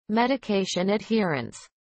Medication adherence.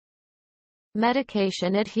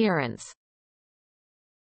 Medication adherence.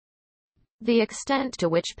 The extent to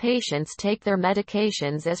which patients take their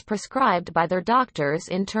medications as prescribed by their doctors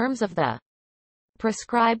in terms of the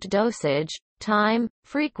prescribed dosage, time,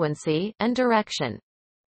 frequency, and direction.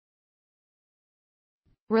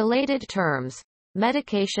 Related terms.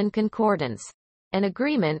 Medication concordance. An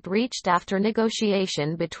agreement reached after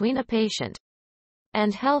negotiation between a patient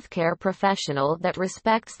and healthcare professional that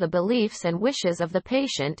respects the beliefs and wishes of the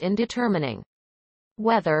patient in determining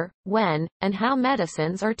whether, when, and how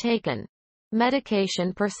medicines are taken.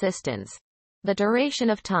 Medication persistence. The duration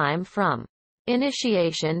of time from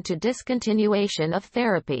initiation to discontinuation of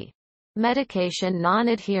therapy. Medication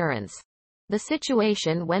non-adherence. The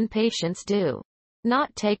situation when patients do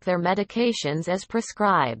not take their medications as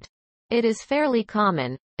prescribed. It is fairly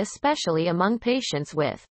common, especially among patients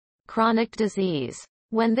with chronic disease.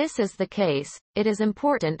 When this is the case, it is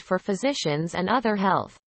important for physicians and other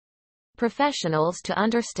health professionals to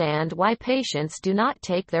understand why patients do not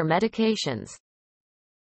take their medications.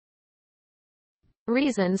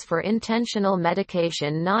 Reasons for intentional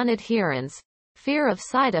medication non-adherence. Fear of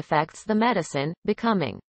side effects, the medicine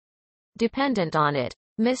becoming dependent on it.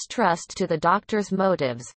 Mistrust to the doctor's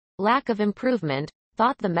motives. Lack of improvement.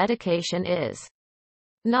 Thought the medication is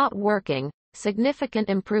not working. Significant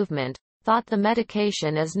improvement. Thought the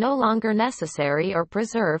medication is no longer necessary or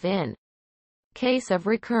preserve in case of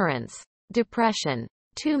recurrence. Depression.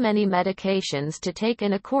 Too many medications to take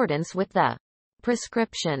in accordance with the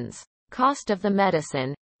prescriptions. Cost of the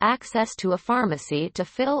medicine. Access to a pharmacy to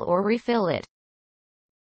fill or refill it.